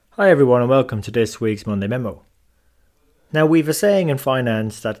Hi everyone and welcome to this week's Monday Memo. Now we've a saying in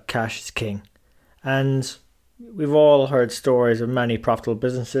finance that cash is king, and we've all heard stories of many profitable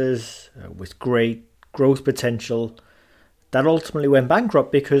businesses with great growth potential that ultimately went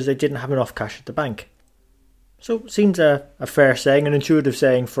bankrupt because they didn't have enough cash at the bank. So it seems a fair saying, an intuitive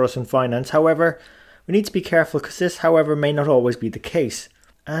saying for us in finance. However, we need to be careful because this, however, may not always be the case.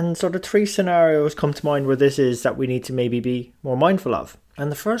 And so the three scenarios come to mind where this is that we need to maybe be more mindful of.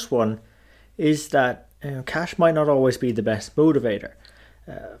 And the first one is that cash might not always be the best motivator.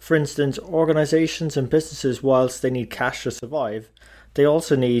 For instance, organizations and businesses, whilst they need cash to survive, they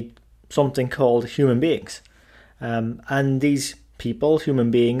also need something called human beings. And these people,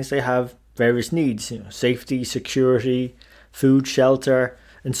 human beings, they have various needs, safety, security, food, shelter,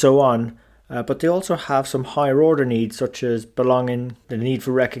 and so on. But they also have some higher order needs such as belonging, the need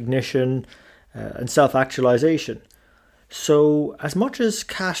for recognition, and self-actualization. So as much as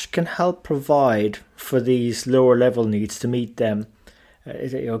cash can help provide for these lower level needs to meet them,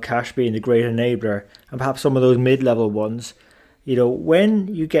 cash being the great enabler, and perhaps some of those mid-level ones, when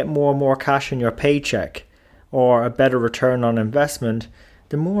you get more and more cash in your paycheck or a better return on investment,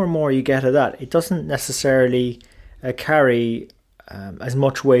 the more and more you get of that, it doesn't necessarily carry as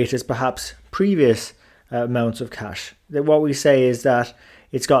much weight as perhaps previous amounts of cash. What we say is that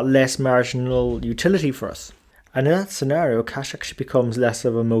it's got less marginal utility for us. And in that scenario, cash actually becomes less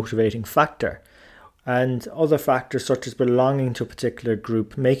of a motivating factor. And other factors such as belonging to a particular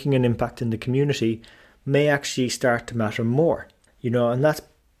group, making an impact in the community, may actually start to matter more. And that's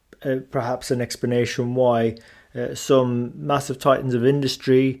perhaps an explanation why some massive titans of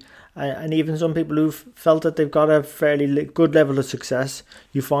industry and even some people who've felt that they've got a fairly good level of success,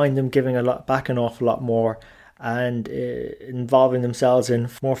 you find them giving an awful lot more and involving themselves in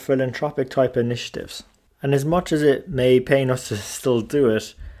more philanthropic type initiatives. And as much as it may pain us to still do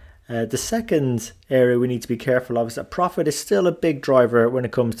it, the second area we need to be careful of is that profit is still a big driver when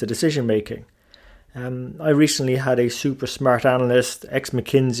it comes to decision making. I recently had a super smart analyst,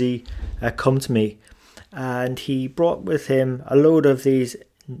 ex-McKinsey, come to me, and he brought with him a load of these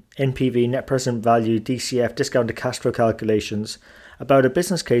NPV, net present value, DCF, discounted cash flow calculations about a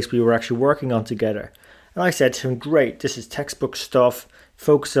business case we were actually working on together. And I said to him, great, this is textbook stuff,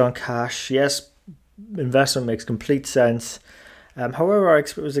 focus on cash, yes, investment makes complete sense. However, I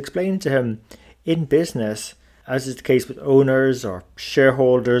was explaining to him, in business, as is the case with owners or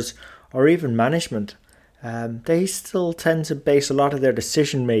shareholders or even management, they still tend to base a lot of their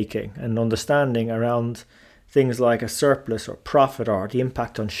decision making and understanding around things like a surplus or profit or the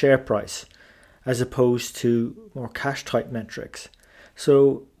impact on share price, as opposed to more cash type metrics.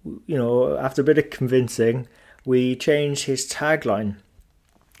 So, after a bit of convincing, we changed his tagline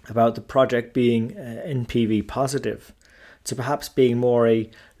about the project being NPV positive to perhaps being more a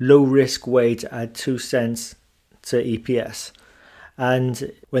low risk way to add 2 cents to EPS.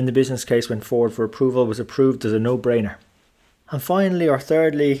 And when the business case went forward for approval, was approved as a no-brainer. And finally, or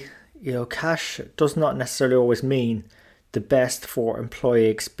thirdly, cash does not necessarily always mean the best for employee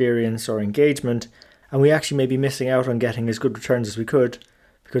experience or engagement, and we actually may be missing out on getting as good returns as we could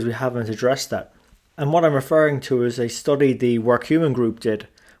because we haven't addressed that. And what I'm referring to is a study the Workhuman Group did,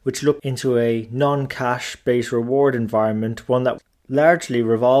 which looked into a non-cash based reward environment, one that largely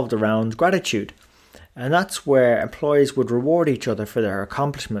revolved around gratitude. And that's where employees would reward each other for their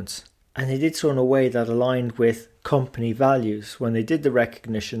accomplishments. And they did so in a way that aligned with company values when they did the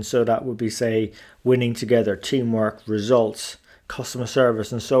recognition. So that would be, say, winning together, teamwork, results, customer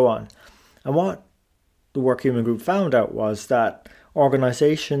service, and so on. And what the Workhuman Group found out was that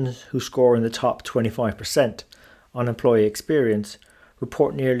organizations who score in the top 25% on employee experience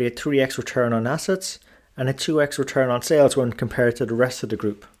report nearly a 3x return on assets and a 2x return on sales when compared to the rest of the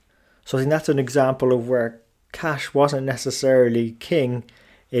group. So I think that's an example of where cash wasn't necessarily king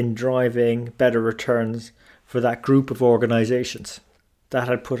in driving better returns for that group of organizations that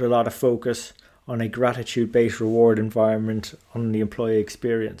had put a lot of focus on a gratitude-based reward environment on the employee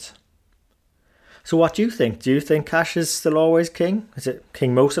experience. So what do you think? Do you think cash is still always king? Is it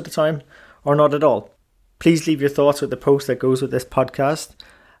king most of the time or not at all? Please leave your thoughts with the post that goes with this podcast.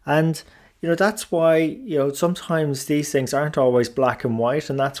 And that's why, sometimes these things aren't always black and white,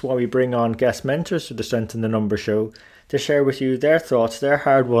 and that's why we bring on guest mentors to the Strength in the Numbers show to share with you their thoughts, their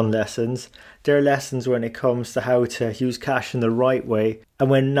hard-won lessons, their lessons when it comes to how to use cash in the right way, and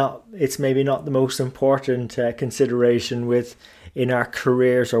when it's maybe not the most important consideration in our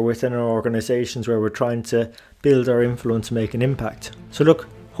careers or within our organizations where we're trying to build our influence and make an impact. So look,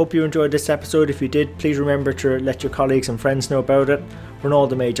 Hope you enjoyed this episode. If you did, please remember to let your colleagues and friends know about it. We're on all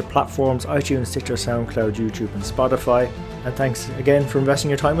the major platforms: iTunes, Stitcher, SoundCloud, YouTube and Spotify. And thanks again for investing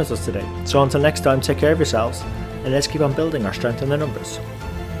your time with us today. So until next time, take care of yourselves and let's keep on building our strength in the numbers.